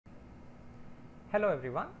Hello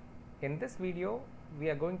everyone. In this video, we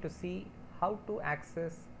are going to see how to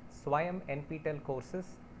access SWAYAM NPTEL courses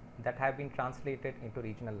that have been translated into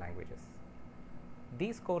regional languages.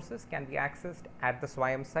 These courses can be accessed at the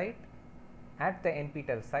SWAYAM site, at the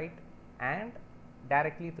NPTEL site, and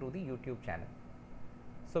directly through the YouTube channel.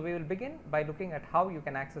 So we will begin by looking at how you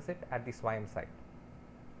can access it at the SWAYAM site.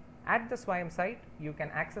 At the SWAYAM site, you can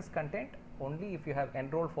access content only if you have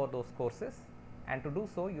enrolled for those courses, and to do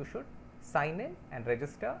so you should sign in and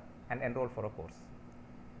register and enroll for a course.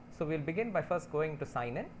 So we will begin by first going to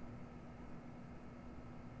sign in.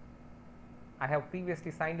 I have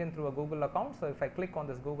previously signed in through a Google account, so if I click on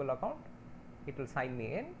this Google account, it will sign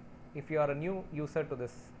me in. If you are a new user to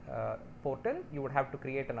this portal, you would have to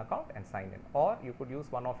create an account and sign in, or you could use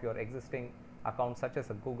one of your existing accounts such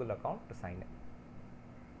as a Google account to sign in.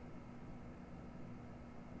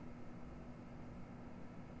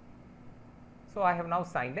 So I have now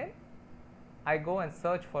signed in. I go and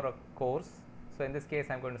search for a course. So in this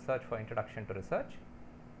case, I am going to search for Introduction to Research.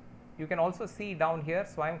 You can also see down here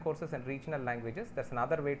SWAYAM courses in regional languages. That is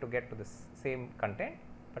another way to get to this same content,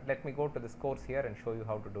 but let me go to this course here and show you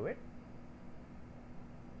how to do it.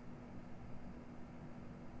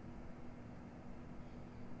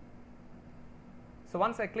 So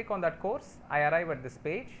once I click on that course, I arrive at this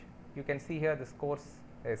page. You can see here this course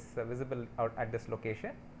is visible out at this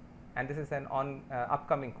location, and this is an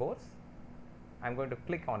upcoming course. I am going to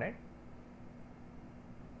click on it.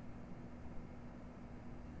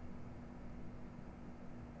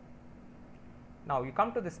 Now you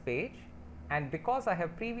come to this page, and because I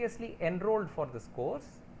have previously enrolled for this course,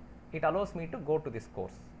 it allows me to go to this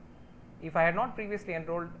course. If I had not previously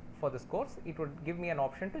enrolled for this course, it would give me an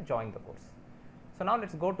option to join the course. So now let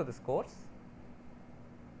us go to this course.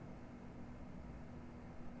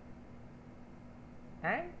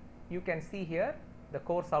 And you can see here the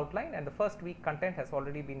course outline, and the first week content has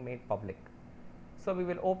already been made public. So we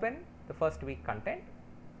will open the first week content,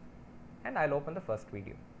 and I will open the first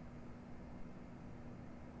video.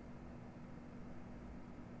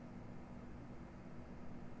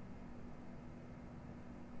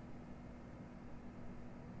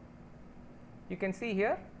 You can see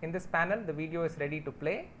here in this panel the video is ready to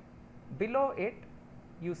play. Below it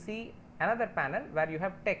you see another panel where you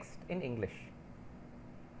have text in English.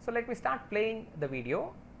 So let me start playing the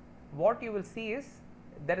video. What you will see is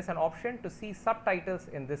there is an option to see subtitles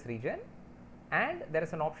in this region, and there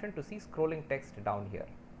is an option to see scrolling text down here.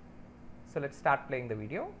 So let us start playing the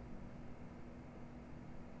video,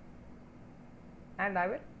 and I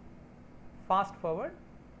will fast forward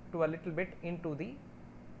to a little bit into the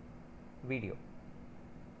video.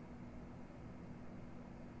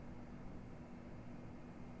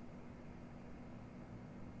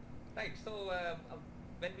 Right. So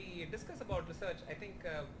when we discuss about research, I think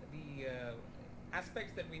the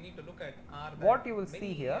aspects that we need to look at are what you will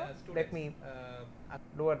see here. Let me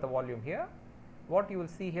lower the volume here. What you will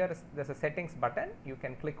see here is there is a settings button. You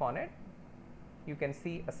can click on it. You can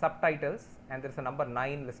see a subtitles, and there is a number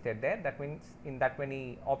 9 listed there. That means in that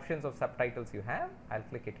many options of subtitles you have. I will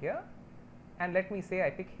click it here, and let me say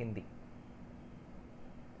I pick Hindi.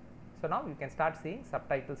 So now you can start seeing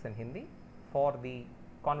subtitles in Hindi for the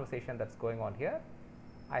conversation that is going on here.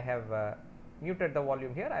 I have muted the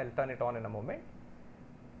volume here. I will turn it on in a moment.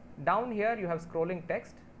 Down here you have scrolling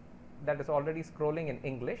text that is already scrolling in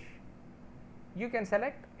English. You can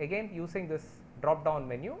select, again using this drop down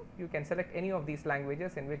menu, you can select any of these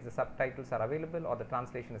languages in which the subtitles are available or the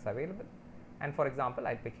translation is available, and for example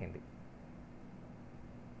I will pick Hindi.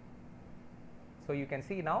 So you can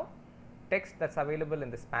see now text that is available in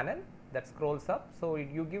this panel that scrolls up. So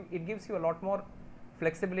it gives you a lot more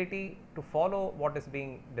flexibility to follow what is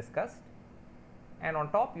being discussed, and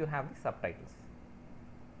on top you have the subtitles.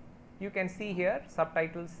 You can see here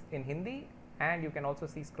subtitles in Hindi, and you can also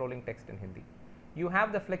see scrolling text in Hindi. You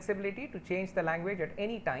have the flexibility to change the language at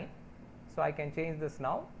any time. So I can change this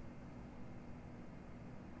now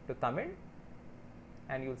to Tamil,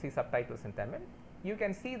 and you will see subtitles in Tamil. You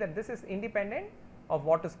can see that this is independent of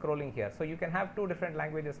what is scrolling here. So you can have two different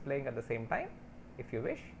languages playing at the same time if you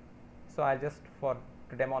wish. So I will just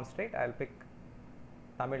to demonstrate, I will pick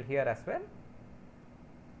Tamil here as well.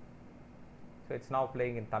 So it is now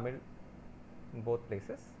playing in Tamil in both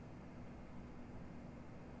places,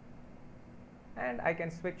 and I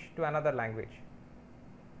can switch to another language.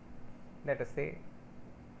 Let us say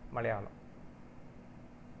Malayalam.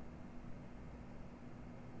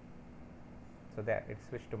 So there it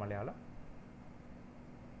switched to Malayalam.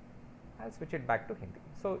 I will switch it back to Hindi.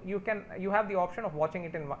 So you have the option of watching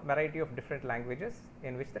it in a variety of different languages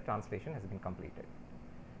in which the translation has been completed.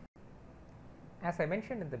 As I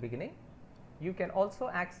mentioned in the beginning, you can also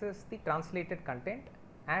access the translated content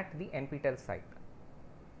at the NPTEL site.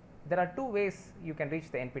 There are two ways you can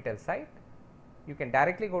reach the NPTEL site. You can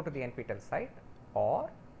directly go to the NPTEL site, or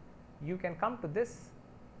you can come to this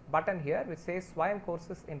button here which says SWAYAM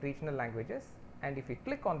courses in regional languages, and if you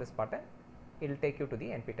click on this button, it will take you to the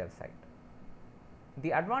NPTEL site.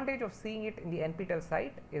 The advantage of seeing it in the NPTEL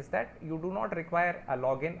site is that you do not require a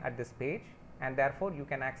login at this page, and therefore you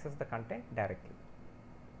can access the content directly.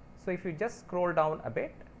 So if you just scroll down a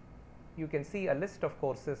bit, you can see a list of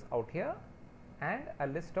courses out here and a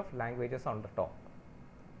list of languages on the top.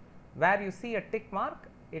 Where you see a tick mark,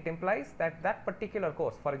 it implies that that particular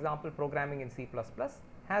course, for example programming in C++,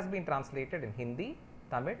 has been translated in Hindi,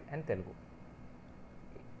 Tamil and Telugu.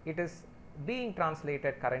 It is being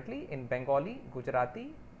translated currently in Bengali,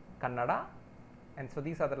 Gujarati, Kannada, and so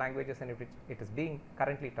these are the languages in which it is being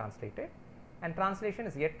currently translated, and translation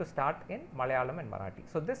is yet to start in Malayalam and Marathi.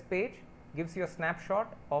 So this page gives you a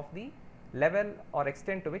snapshot of the level or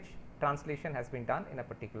extent to which translation has been done in a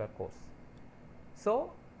particular course.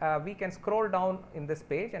 So we can scroll down in this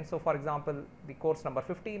page, and so for example the course number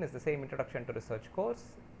 15 is the same Introduction to Research course.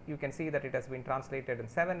 You can see that it has been translated in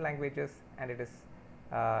 7 languages and it is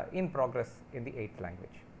in progress in the 8th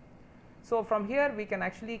language. So from here we can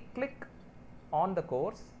actually click on the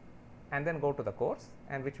course and then go to the course,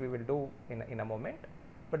 and which we will do in a moment.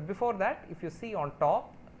 But before that, if you see on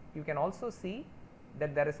top, you can also see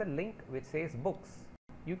that there is a link which says books.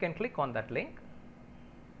 You can click on that link.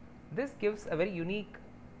 This gives a very unique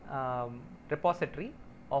repository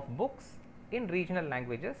of books in regional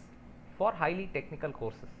languages for highly technical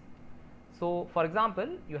courses. So for example,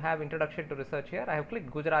 you have Introduction to Research here. I have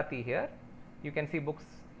clicked Gujarati here. You can see books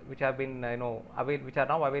which have been which are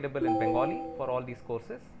now available in Bengali for all these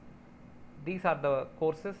courses. These are the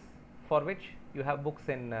courses for which you have books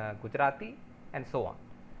in Gujarati and so on.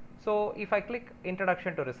 So if I click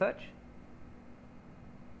Introduction to Research,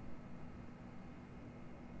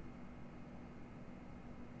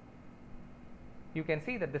 you can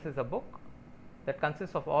see that this is a book that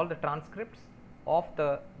consists of all the transcripts of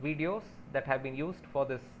the videos that have been used for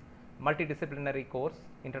this multidisciplinary course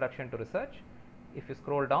Introduction to Research. If you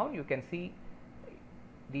scroll down, you can see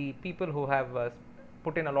the people who have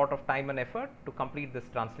put in a lot of time and effort to complete this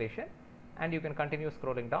translation, and you can continue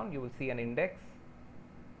scrolling down. You will see an index,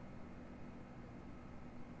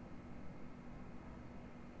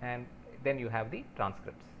 and then you have the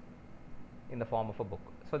transcripts in the form of a book.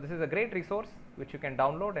 So this is a great resource which you can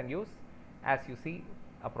download and use as you see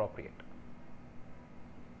appropriate.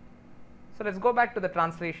 So let's go back to the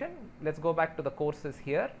translation. Let's go back to the courses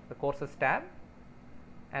here, the courses tab,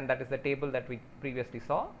 and that is the table that we previously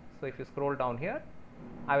saw. So if you scroll down here,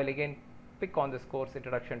 I will again pick on this course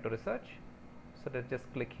Introduction to Research. So let's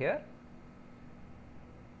just click here.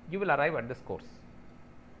 You will arrive at this course.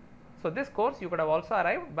 So this course you could have also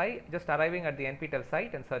arrived by just arriving at the NPTEL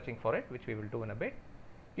site and searching for it, which we will do in a bit.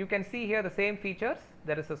 You can see here the same features.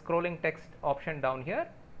 There is a scrolling text option down here,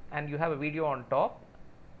 and you have a video on top.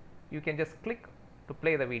 You can just click to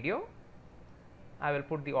play the video. I will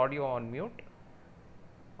put the audio on mute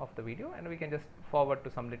of the video, and we can just forward to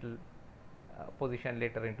some little position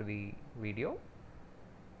later into the video.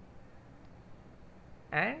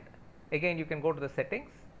 And again you can go to the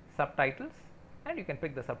settings, subtitles, and you can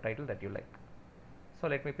pick the subtitle that you like. So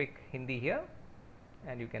let me pick Hindi here,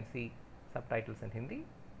 and you can see subtitles in Hindi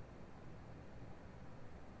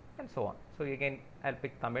and so on. So again I'll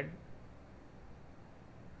pick Tamil.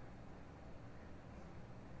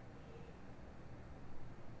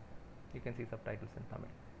 You can see subtitles in Tamil.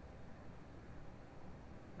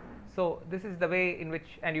 So this is the way in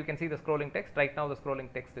which, and you can see the scrolling text. Right now the scrolling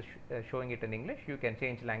text is showing it in English. You can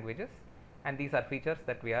change languages, and these are features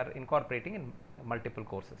that we are incorporating in multiple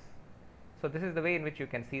courses. So this is the way in which you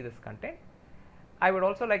can see this content. I would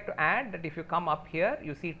also like to add that if you come up here,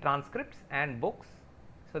 you see transcripts and books.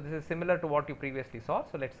 So this is similar to what you previously saw.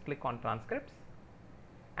 So let's click on transcripts,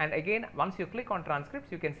 and again once you click on transcripts,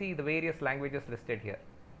 you can see the various languages listed here.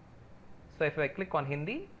 So if I click on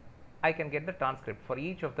Hindi, I can get the transcript for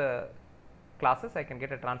each of the classes. I can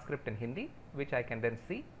get a transcript in Hindi, which I can then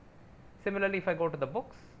see. Similarly, if I go to the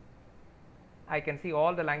books, I can see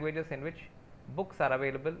all the languages in which books are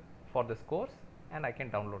available for this course, and I can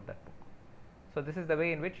download that book. So this is the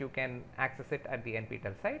way in which you can access it at the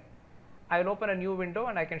NPTEL site. I will open a new window,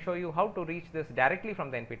 and I can show you how to reach this directly from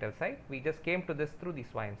the NPTEL site. We just came to this through the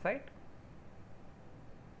SWAYAM site.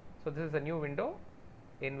 So this is a new window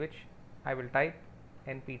in which I will type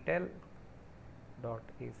nptel.ac.in,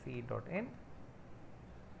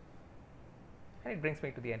 and it brings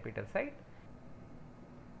me to the NPTEL site.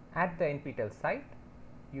 At the NPTEL site,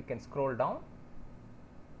 you can scroll down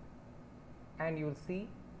and you will see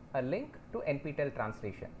a link to NPTEL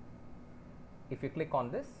translation. If you click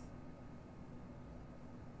on this,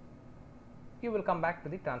 you will come back to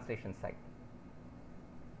the translation site,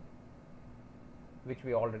 which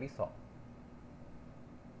we already saw.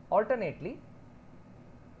 Alternately,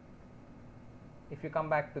 if you come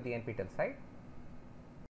back to the NPTEL site,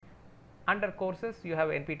 under courses you have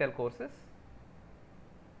NPTEL courses,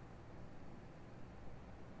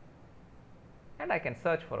 and I can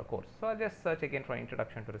search for a course. So, I will just search again for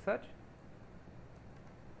Introduction to Research.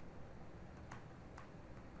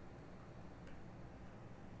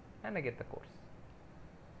 And I get the course.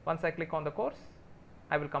 Once I click on the course,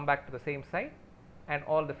 I will come back to the same site and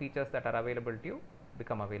all the features that are available to you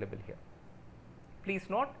become available here. Please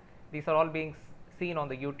note, these are all being seen on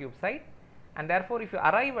the YouTube site, and therefore, if you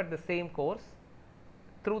arrive at the same course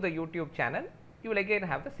through the YouTube channel, you will again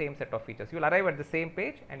have the same set of features. You will arrive at the same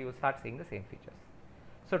page and you will start seeing the same features.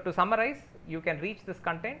 So, to summarize, you can reach this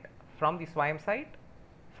content from the SWAYAM site,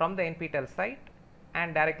 from the NPTEL site,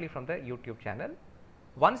 and directly from the YouTube channel.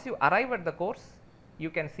 Once you arrive at the course, you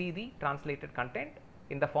can see the translated content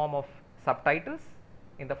in the form of subtitles,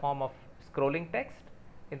 in the form of scrolling text,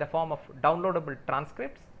 in the form of downloadable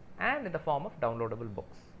transcripts, and in the form of downloadable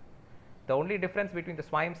books. The only difference between the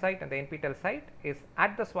SWAYAM site and the NPTEL site is,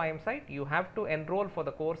 at the SWAYAM site you have to enroll for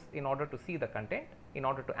the course in order to see the content, in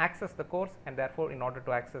order to access the course, and therefore in order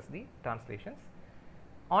to access the translations.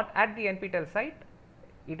 At the NPTEL site,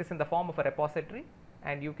 it is in the form of a repository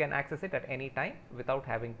and you can access it at any time without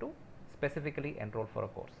having to specifically enroll for a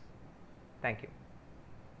course. Thank you.